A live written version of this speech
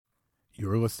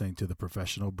You're listening to the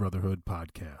Professional Brotherhood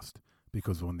Podcast,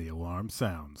 because when the alarm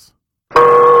sounds,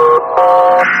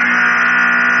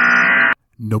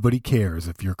 nobody cares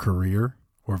if you're career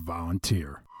or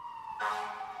volunteer.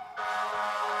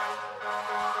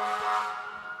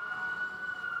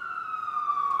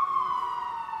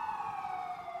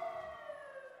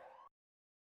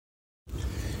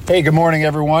 Hey, good morning,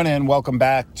 everyone, and welcome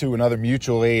back to another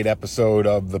mutual aid episode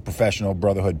of the Professional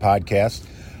Brotherhood Podcast.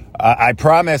 I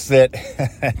promise that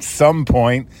at some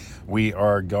point we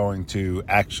are going to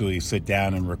actually sit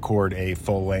down and record a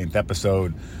full-length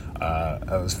episode.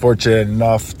 I was fortunate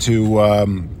enough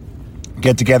to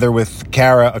get together with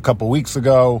Kara a couple weeks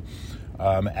ago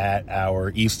at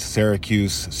our East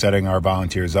Syracuse Setting Our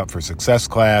Volunteers Up for Success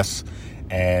class,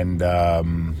 and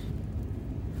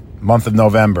month of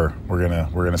November we're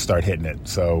gonna start hitting it.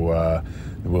 So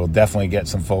we'll definitely get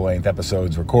some full-length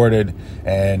episodes recorded.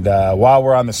 And while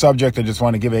we're on the subject, I just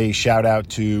want to give a shout out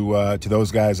to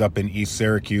those guys up in East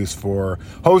Syracuse for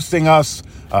hosting us,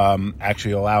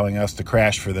 actually allowing us to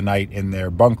crash for the night in their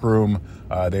bunk room.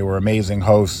 They were amazing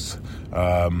hosts,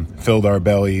 filled our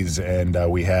bellies, and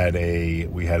we had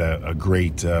a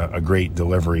great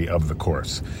delivery of the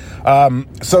course.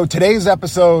 So today's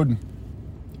episode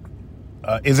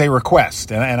is a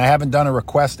request, and I haven't done a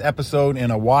request episode in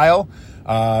a while,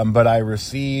 but I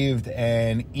received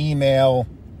an email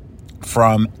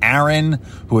from Aaron,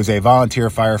 who is a volunteer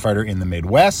firefighter in the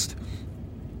Midwest,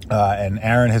 and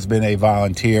Aaron has been a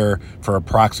volunteer for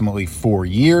approximately 4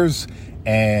 years,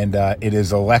 and it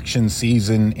is election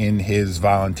season in his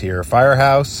volunteer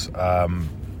firehouse.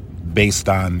 Based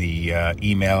on the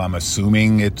email, I'm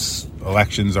assuming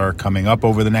elections are coming up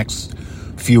over the next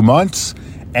few months.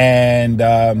 And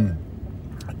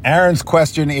Aaron's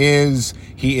question is,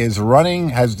 he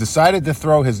has decided to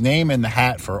throw his name in the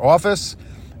hat for office,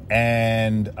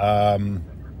 and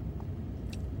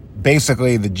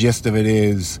basically the gist of it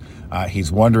is he's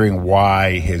wondering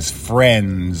why his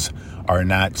friends are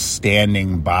not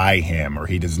standing by him,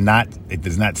 or it does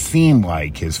not seem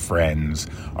like his friends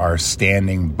are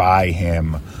standing by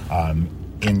him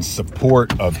in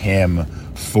support of him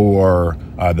for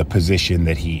the position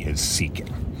that he is seeking.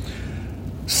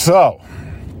 So,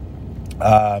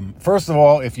 first of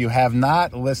all, if you have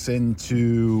not listened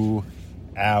to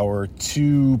our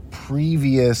two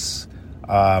previous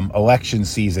election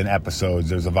season episodes,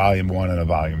 there's a volume 1 and a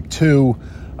volume 2.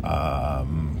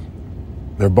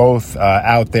 They're both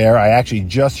out there. I actually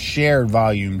just shared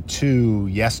volume 2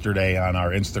 yesterday on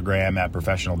our Instagram at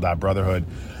professional.brotherhood.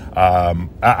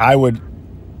 I would,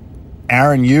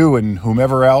 Aaron, you and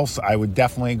whomever else, I would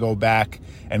definitely go back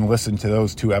and listen to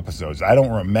those 2 episodes. I don't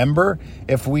remember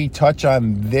if we touch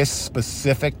on this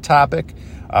specific topic,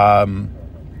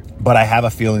 but I have a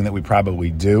feeling that we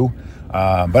probably do.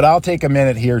 But I'll take a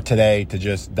minute here today to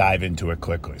just dive into it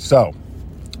quickly. So,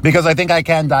 because I think I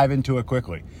can dive into it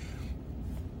quickly.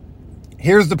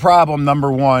 Here's the problem,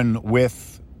 number 1,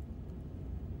 with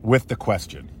the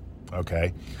question,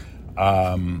 okay?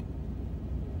 And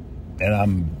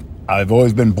I've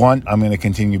always been blunt. I'm going to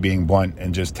continue being blunt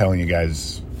and just telling you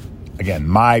guys, again,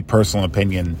 my personal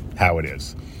opinion, how it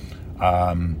is.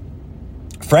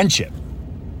 Friendship.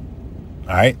 All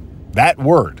right? That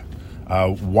word.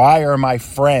 Why are my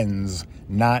friends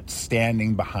not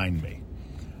standing behind me?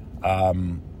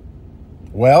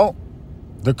 Well,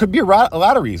 there could be a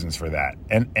lot of reasons for that.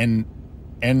 And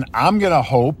I'm going to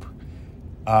hope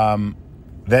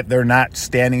that they're not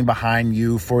standing behind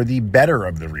you for the better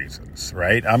of the reasons,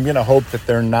 right? I'm going to hope that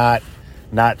they're not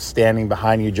standing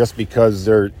behind you just because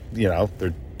they're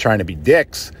trying to be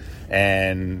dicks,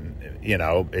 and,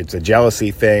 it's a jealousy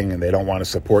thing, and they don't want to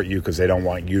support you because they don't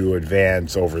want you to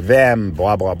advance over them,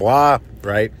 blah, blah, blah,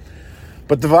 right?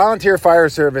 But the volunteer fire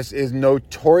service is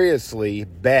notoriously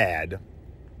bad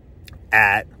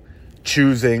at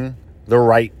choosing the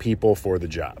right people for the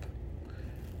job.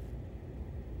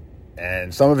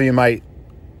 And some of you might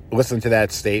listen to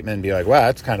that statement and be like, wow,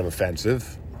 that's kind of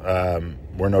offensive.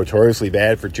 We're notoriously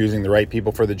bad for choosing the right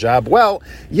people for the job. Well,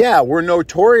 yeah, we're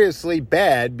notoriously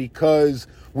bad because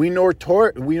we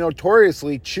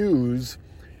notoriously choose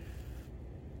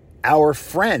our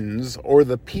friends or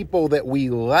the people that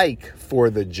we like for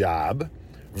the job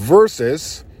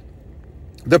versus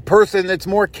the person that's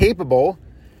more capable,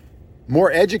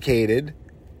 more educated,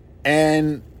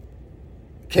 and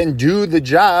can do the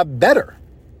job better,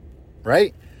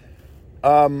 right?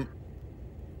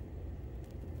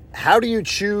 How do you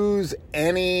choose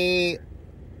any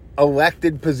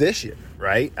elected position,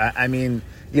 right? I mean,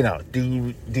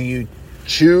 do you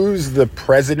choose the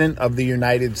president of the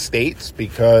United States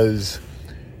because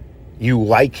you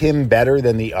like him better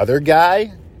than the other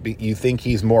guy? you think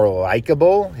he's more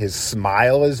likable, his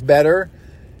smile is better,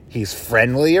 he's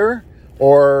friendlier?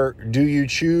 Or do you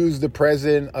choose the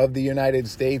president of the United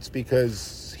States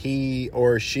because he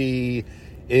or she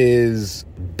is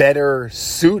better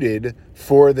suited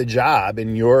for the job,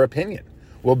 in your opinion?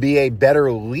 Will be a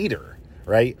better leader,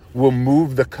 right? Will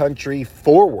move the country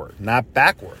forward, not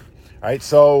backward, right?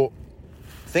 So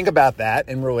think about that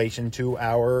in relation to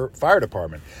our fire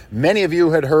department. Many of you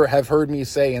have heard me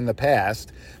say in the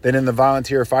past that in the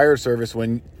volunteer fire service,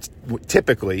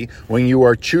 typically when you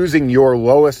are choosing your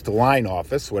lowest line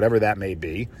office, whatever that may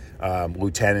be,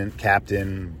 lieutenant,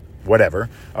 captain, whatever,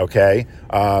 okay?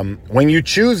 When you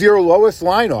choose your lowest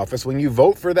line office, when you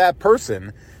vote for that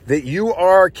person, that you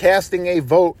are casting a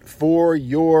vote for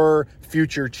your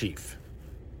future chief,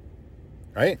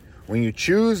 right? When you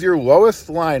choose your lowest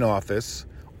line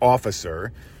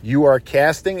officer, you are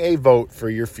casting a vote for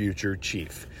your future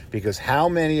chief. Because how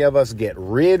many of us get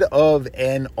rid of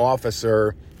an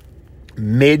officer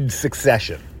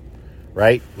mid-succession,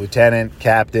 right? Lieutenant,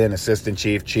 captain, assistant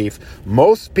chief.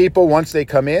 Most people, once they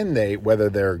come in, whether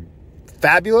they're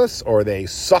fabulous or they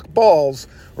suck balls,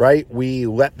 right? We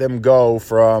let them go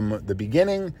from the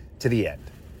beginning to the end,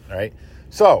 right?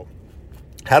 So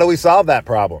how do we solve that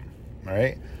problem,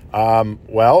 right?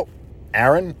 Well,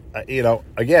 Aaron,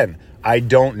 again, I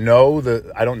don't know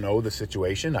the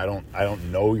situation. I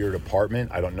don't know your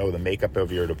department. I don't know the makeup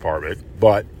of your department,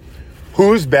 but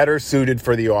who's better suited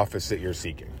for the office that you're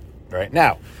seeking, right?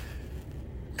 Now,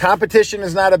 competition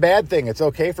is not a bad thing. It's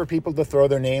okay for people to throw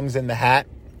their names in the hat,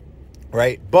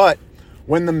 right? But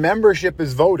when the membership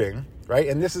is voting, right,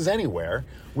 and this is anywhere,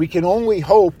 we can only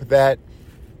hope that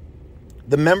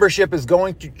the membership is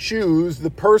going to choose the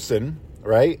person,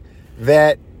 right,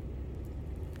 that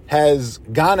has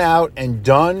gone out and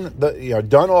done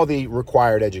all the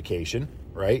required education,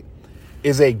 right,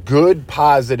 is a good,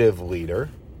 positive leader,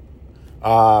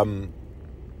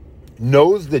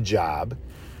 knows the job,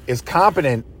 is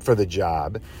competent for the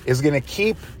job, is going to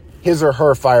keep his or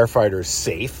her firefighters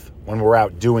safe when we're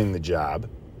out doing the job,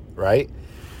 right?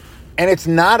 And it's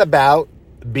not about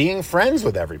being friends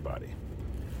with everybody.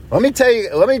 Let me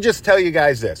just tell you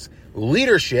guys this.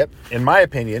 Leadership, in my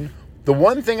opinion, the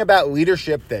one thing about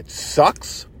leadership that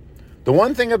sucks, the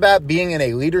one thing about being in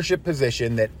a leadership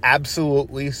position that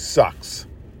absolutely sucks,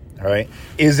 all right,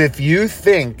 is if you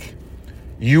think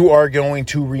you are going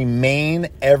to remain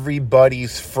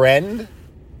everybody's friend,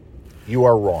 you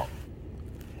are wrong.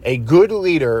 A good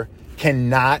leader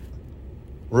cannot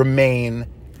remain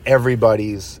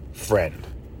everybody's friend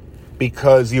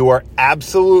because you are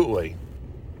absolutely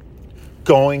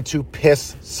going to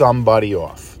piss somebody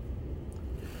off.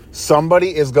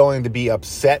 Somebody is going to be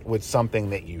upset with something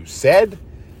that you said,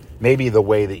 maybe the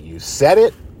way that you said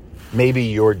it, maybe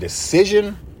your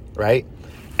decision, right?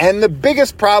 And the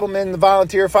biggest problem in the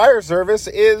volunteer fire service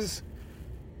is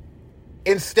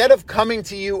instead of coming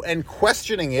to you and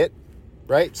questioning it,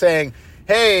 right? Saying,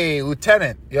 hey,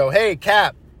 lieutenant, hey,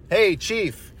 cap, hey,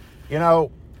 chief, you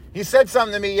said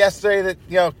something to me yesterday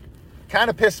that, kind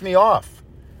of pissed me off.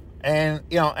 And,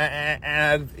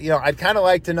 I'd kind of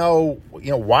like to know,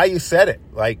 why you said it.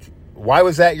 Like, why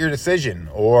was that your decision?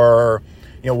 Or,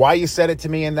 why you said it to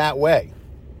me in that way.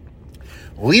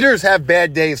 Leaders have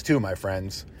bad days too, my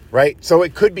friends, right? So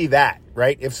it could be that,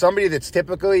 right? If somebody that's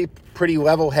typically pretty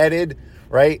level-headed,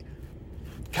 right,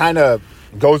 kind of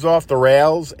goes off the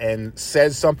rails and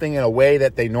says something in a way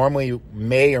that they normally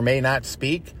may or may not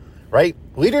speak, right?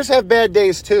 Leaders have bad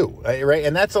days too, right?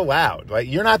 And that's allowed. Like,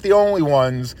 you're not the only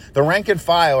ones. The rank and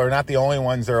file are not the only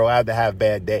ones that are allowed to have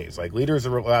bad days. Like, leaders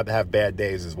are allowed to have bad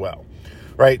days as well,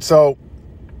 right? So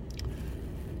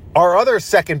our other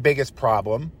second biggest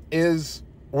problem is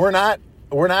we're not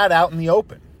out in the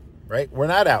open, right? We're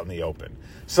not out in the open.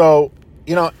 So,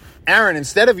 Aaron,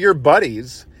 instead of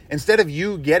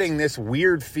you getting this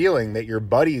weird feeling that your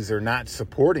buddies are not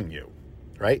supporting you,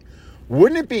 right?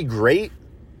 Wouldn't it be great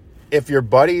if your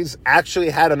buddies actually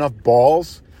had enough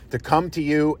balls to come to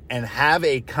you and have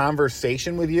a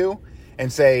conversation with you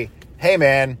and say, hey,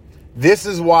 man, this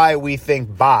is why we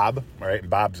think Bob, right?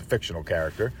 Bob's a fictional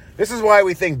character. This is why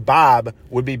we think Bob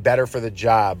would be better for the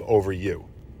job over you,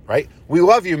 right? We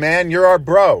love you, man. You're our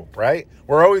bro, right?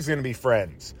 We're always going to be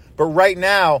friends. But right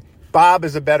now, Bob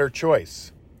is a better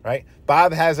choice, right?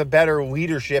 Bob has a better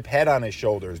leadership head on his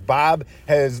shoulders. Bob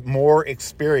has more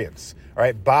experience,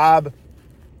 right? Bob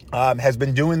has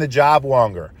been doing the job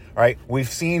longer, right? We've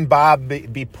seen Bob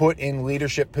be put in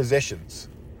leadership positions,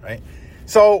 right?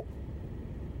 So,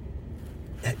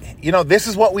 this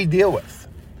is what we deal with,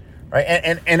 right?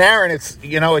 And Aaron, it's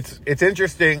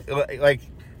interesting. Like,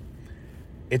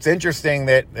 it's interesting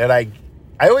that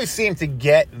I always seem to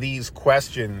get these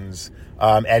questions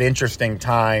at interesting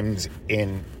times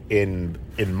in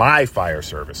my fire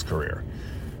service career.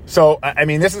 So, I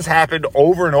mean, this has happened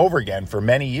over and over again for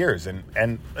many years,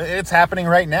 and it's happening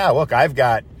right now. Look, I've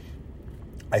got,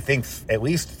 I think, at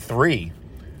least three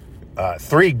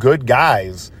good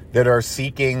guys that are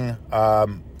seeking a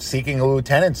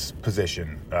lieutenant's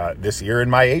position this year in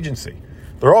my agency.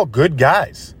 They're all good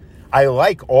guys. I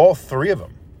like all three of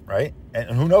them, right? And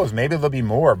who knows, maybe there'll be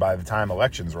more by the time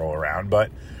elections roll around,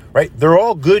 but, right, they're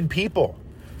all good people.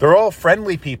 They're all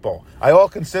friendly people. I all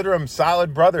consider them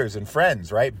solid brothers and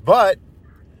friends, right? But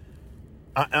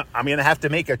I'm going to have to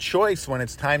make a choice when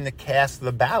it's time to cast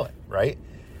the ballot, right?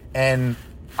 And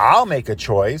I'll make a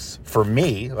choice for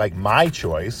me, like my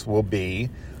choice will be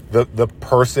the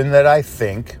person that I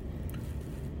think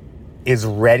is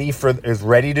ready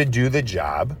to do the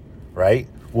job, right?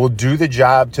 Will do the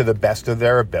job to the best of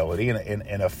their ability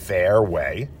in a fair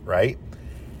way, right?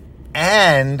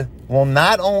 And will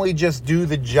not only just do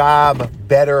the job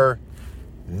better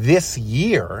this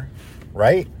year,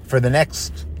 right, for the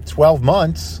next 12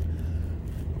 months,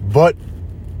 but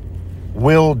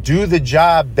will do the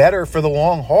job better for the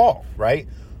long haul, right?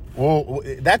 Well,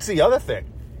 that's the other thing.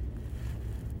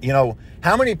 You know,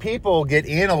 how many people get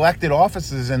in elected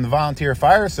offices in the volunteer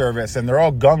fire service and they're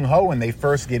all gung-ho when they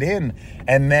first get in,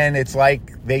 and then it's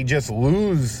like they just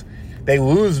lose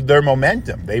their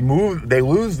momentum. They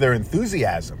lose their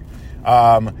enthusiasm.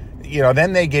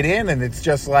 Then they get in and it's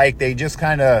just like they just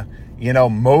kind of,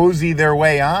 mosey their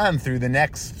way on through the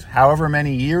next however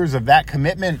many years of that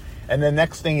commitment. And the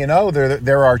next thing you know,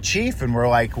 they're our chief and we're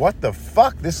like, what the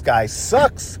fuck? This guy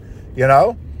sucks,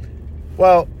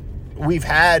 Well, we've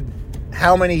had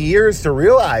how many years to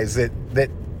realize that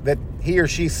he or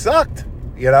she sucked,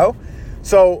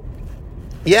 So,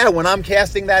 yeah, when I'm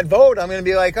casting that vote, I'm going to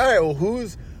be like, all right, well,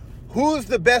 who's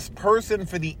the best person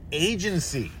for the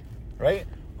agency, right?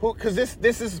 Because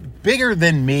this is bigger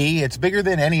than me. It's bigger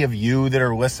than any of you that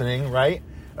are listening, right?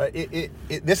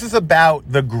 This is about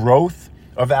the growth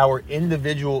of our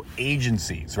individual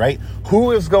agencies, right?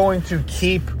 Who is going to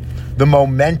keep the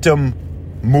momentum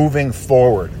moving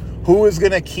forward? Who is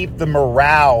going to keep the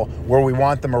morale where we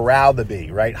want the morale to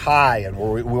be, right? High, and where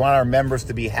we want our members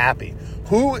to be happy.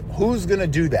 Who's going to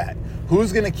do that?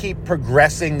 Who's going to keep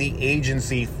progressing the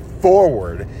agency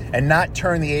forward and not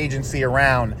turn the agency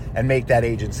around and make that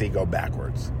agency go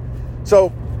backwards?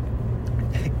 So,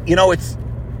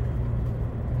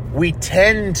 we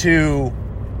tend to,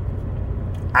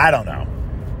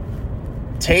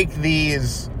 take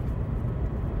these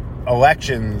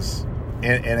elections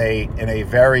in a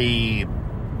very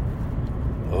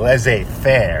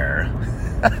laissez-faire,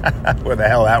 where the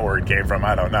hell that word came from,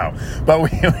 I don't know. But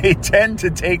we tend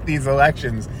to take these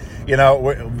elections, in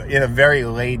a very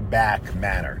laid-back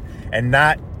manner, and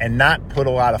not put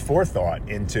a lot of forethought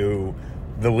into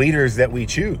the leaders that we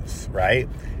choose, right?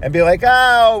 And be like,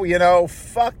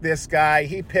 fuck this guy.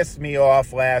 He pissed me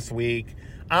off last week.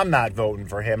 I'm not voting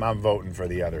for him. I'm voting for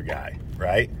the other guy,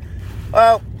 right?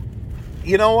 Well,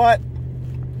 you know what?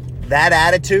 That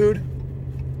attitude,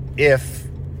 if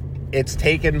it's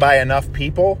taken by enough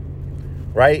people,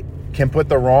 right, can put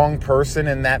the wrong person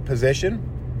in that position.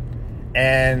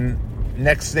 And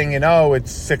next thing you know,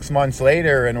 it's 6 months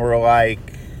later and we're like,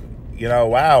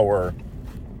 wow, we're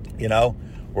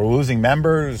losing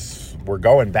members. We're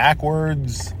going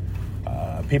backwards.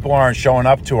 People aren't showing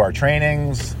up to our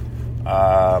trainings.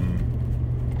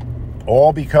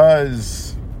 All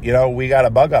because, we got a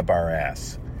bug up our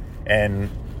ass. And,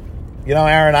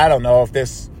 Aaron, I don't know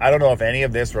if any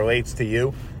of this relates to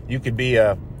you. You could be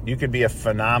a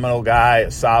phenomenal guy,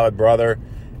 a solid brother,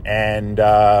 and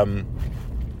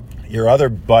your other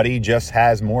buddy just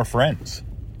has more friends,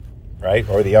 right?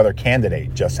 Or the other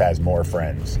candidate just has more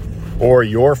friends. Or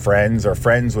your friends are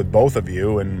friends with both of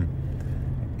you, and,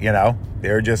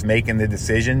 they're just making the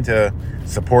decision to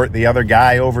support the other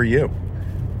guy over you.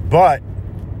 But,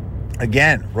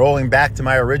 again, rolling back to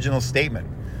my original statement,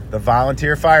 the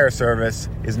volunteer fire service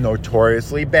is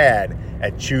notoriously bad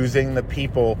at choosing the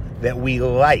people that we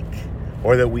like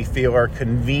or that we feel are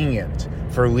convenient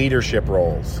for leadership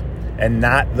roles, and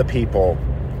not the people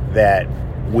that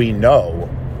we know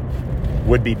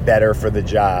would be better for the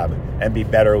job and be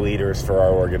better leaders for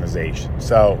our organization.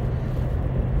 So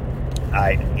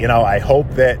I hope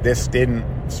that this didn't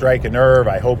strike a nerve.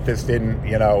 I hope this didn't,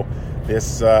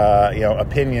 this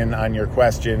opinion on your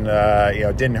question,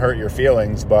 didn't hurt your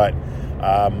feelings, but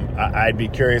I'd be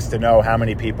curious to know how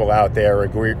many people out there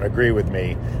agree with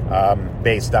me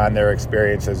based on their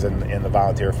experiences in the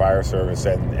volunteer fire service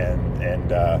and in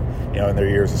their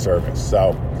years of service.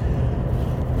 So,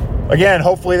 Again,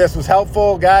 hopefully this was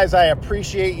helpful. Guys, I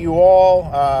appreciate you all.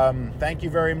 Thank you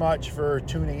very much for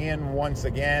tuning in once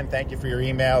again. Thank you for your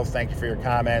emails. Thank you for your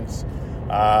comments.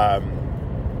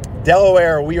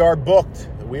 Delaware, we are booked.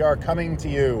 We are coming to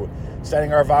you,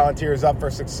 setting our volunteers up for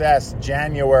success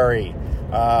January.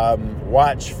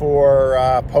 Watch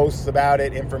for posts about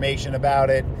it, information about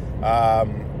it.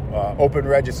 Open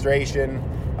registration.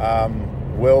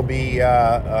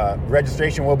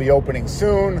 Registration will be opening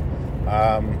soon.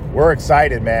 We're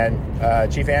excited, man.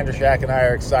 Chief Andrushak and I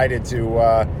are excited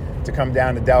to come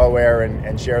down to Delaware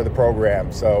and share the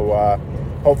program. So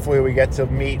hopefully we get to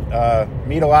meet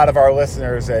a lot of our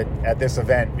listeners at this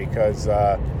event because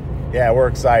we're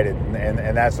excited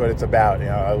and that's what it's about. You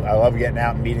know, I love getting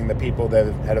out and meeting the people that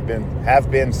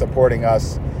have been supporting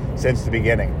us since the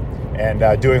beginning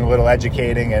and doing a little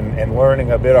educating and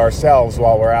learning a bit ourselves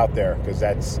while we're out there because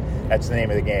that's the name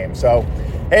of the game. So.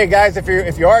 Hey guys, if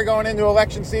you are going into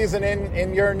election season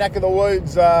in your neck of the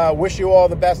woods, wish you all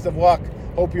the best of luck.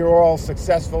 Hope you're all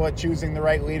successful at choosing the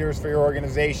right leaders for your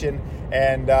organization.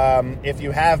 And if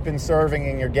you have been serving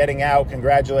and you're getting out,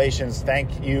 congratulations.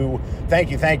 Thank you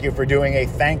for doing a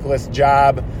thankless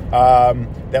job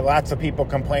that lots of people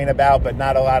complain about, but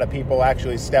not a lot of people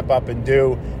actually step up and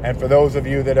do. And for those of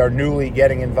you that are newly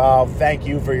getting involved, thank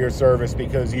you for your service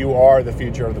because you are the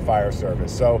future of the fire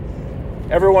service. So.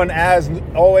 Everyone, as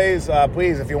always,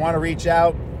 please, if you want to reach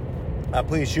out,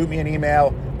 please shoot me an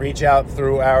email, reach out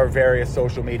through our various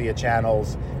social media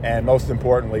channels, and most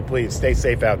importantly, please stay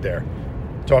safe out there.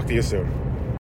 Talk to you soon.